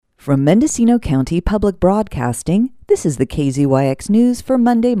From Mendocino County Public Broadcasting, this is the KZYX News for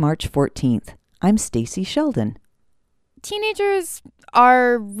Monday, March 14th. I'm Stacy Sheldon. Teenagers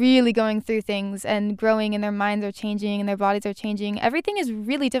are really going through things and growing, and their minds are changing and their bodies are changing. Everything is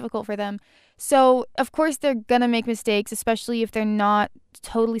really difficult for them. So, of course, they're going to make mistakes, especially if they're not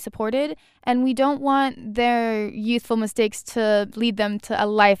totally supported. And we don't want their youthful mistakes to lead them to a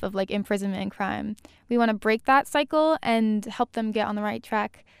life of imprisonment and crime. We want to break that cycle and help them get on the right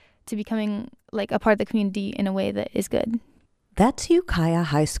track to becoming a part of the community in a way that is good. That's Ukiah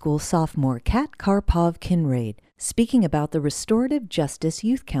High School sophomore Kat Karpov-Kinraid speaking about the Restorative Justice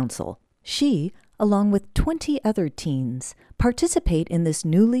Youth Council. She, along with 20 other teens, participate in this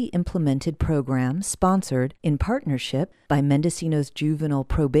newly implemented program sponsored in partnership by Mendocino's Juvenile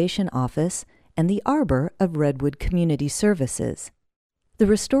Probation Office and the Arbor of Redwood Community Services. The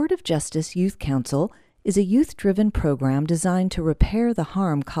Restorative Justice Youth Council is a youth-driven program designed to repair the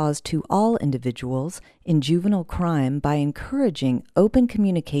harm caused to all individuals in juvenile crime by encouraging open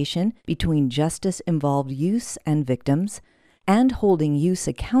communication between justice-involved youths and victims and holding youths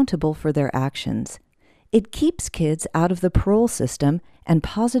accountable for their actions. It keeps kids out of the parole system and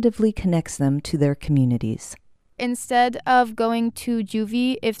positively connects them to their communities. Instead of going to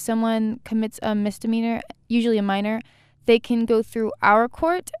juvie, if someone commits a misdemeanor, usually a minor, they can go through our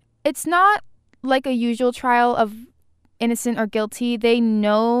court. It's not like a usual trial of innocent or guilty. They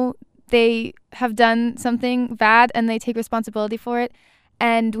know they have done something bad and they take responsibility for it.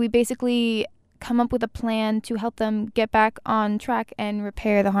 And we basically come up with a plan to help them get back on track and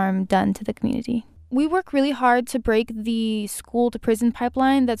repair the harm done to the community. We work really hard to break the school to prison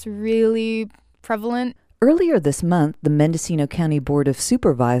pipeline that's really prevalent. Earlier this month, the Mendocino County Board of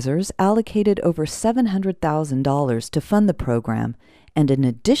Supervisors allocated over $700,000 to fund the program, and an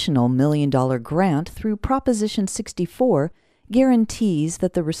additional $1 million grant through Proposition 64 guarantees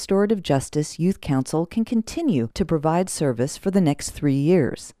that the Restorative Justice Youth Council can continue to provide service for the next 3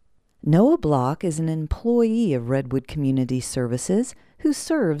 years. Noah Block is an employee of Redwood Community Services who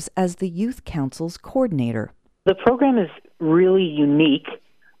serves as the Youth Council's coordinator. The program is really unique,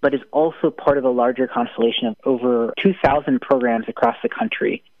 but is also part of a larger constellation of over 2,000 programs across the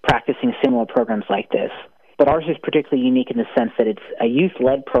country practicing similar programs like this. But ours is particularly unique in the sense that it's a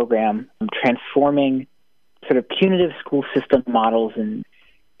youth-led program transforming sort of punitive school system models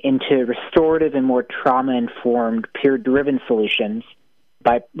into restorative and more trauma-informed, peer-driven solutions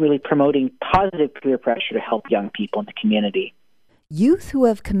by really promoting positive peer pressure to help young people in the community. Youth who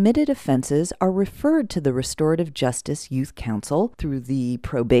have committed offenses are referred to the Restorative Justice Youth Council through the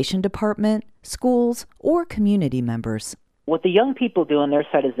probation department, schools, or community members. What the young people do on their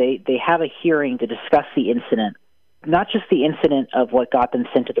side is they have a hearing to discuss the incident, not just the incident of what got them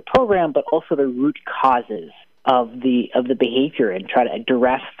sent to the program, but also the root causes of the behavior and try to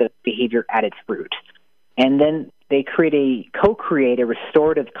address the behavior at its root. And then they co-create a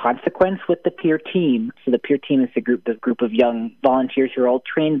restorative consequence with the peer team. So the peer team is the group of young volunteers who are all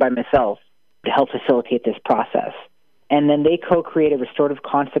trained by myself to help facilitate this process. And then they co-create a restorative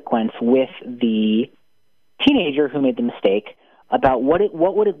consequence with the teenager who made the mistake about what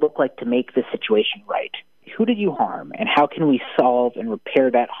would it look like to make the situation right. Who did you harm, and how can we solve and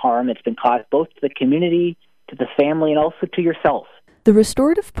repair that harm that's been caused both to the community, to the family, and also to yourself? The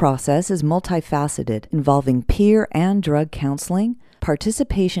restorative process is multifaceted, involving peer and drug counseling,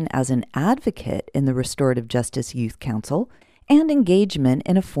 participation as an advocate in the Restorative Justice Youth Council, and engagement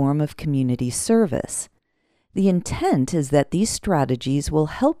in a form of community service. The intent is that these strategies will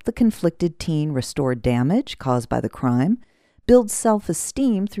help the conflicted teen restore damage caused by the crime, build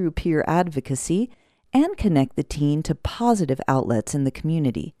self-esteem through peer advocacy, and connect the teen to positive outlets in the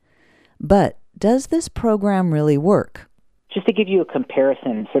community. But does this program really work? Just to give you a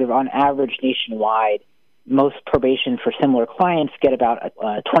comparison, sort of on average nationwide, most probation for similar clients get about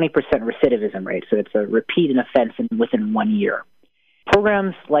a 20% recidivism rate, so it's a repeat an offense within 1 year.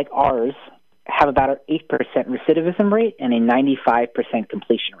 Programs like ours have about an 8% recidivism rate and a 95%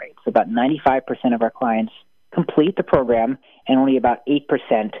 completion rate. So about 95% of our clients complete the program, and only about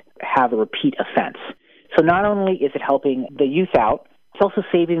 8% have a repeat offense. So not only is it helping the youth out, it's also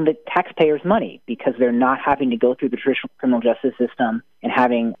saving the taxpayers money because they're not having to go through the traditional criminal justice system and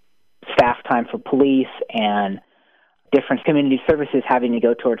having staff time for police and different community services having to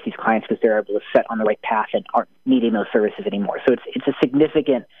go towards these clients because they're able to set on the right path and aren't needing those services anymore. So it's a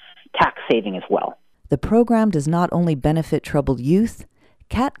significant tax saving as well. The program does not only benefit troubled youth.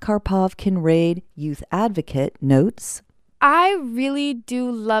 Kat Karpov-Kinraid, youth advocate, notes, I really do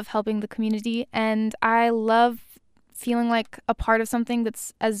love helping the community, and I love feeling like a part of something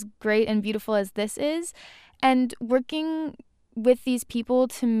that's as great and beautiful as this is. And working with these people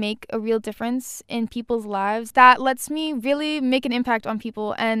to make a real difference in people's lives, that lets me really make an impact on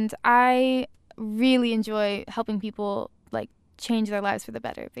people. And I really enjoy helping people change their lives for the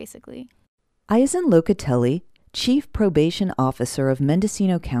better, basically. Eisen Locatelli, Chief Probation Officer of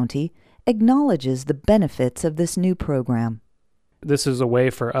Mendocino County, acknowledges the benefits of this new program. This is a way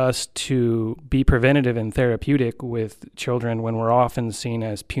for us to be preventative and therapeutic with children when we're often seen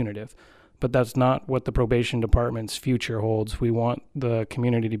as punitive. But that's not what the probation department's future holds. We want the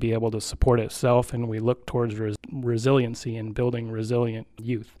community to be able to support itself, and we look towards resiliency and building resilient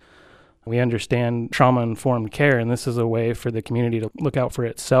youth. We understand trauma-informed care, and this is a way for the community to look out for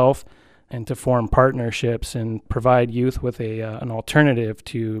itself and to form partnerships and provide youth with an alternative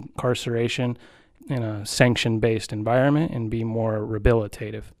to incarceration in a sanction-based environment and be more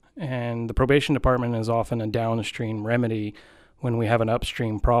rehabilitative. And the probation department is often a downstream remedy when we have an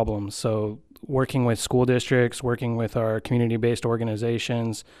upstream problem. So working with school districts, working with our community-based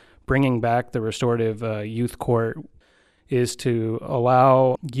organizations, bringing back the restorative youth court is to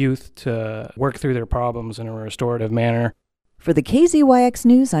allow youth to work through their problems in a restorative manner. For the KZYX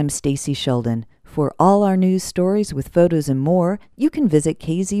News, I'm Stacy Sheldon. For all our news stories with photos and more, you can visit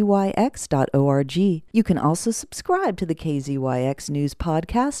kzyx.org. You can also subscribe to the KZYX News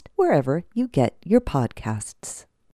podcast wherever you get your podcasts.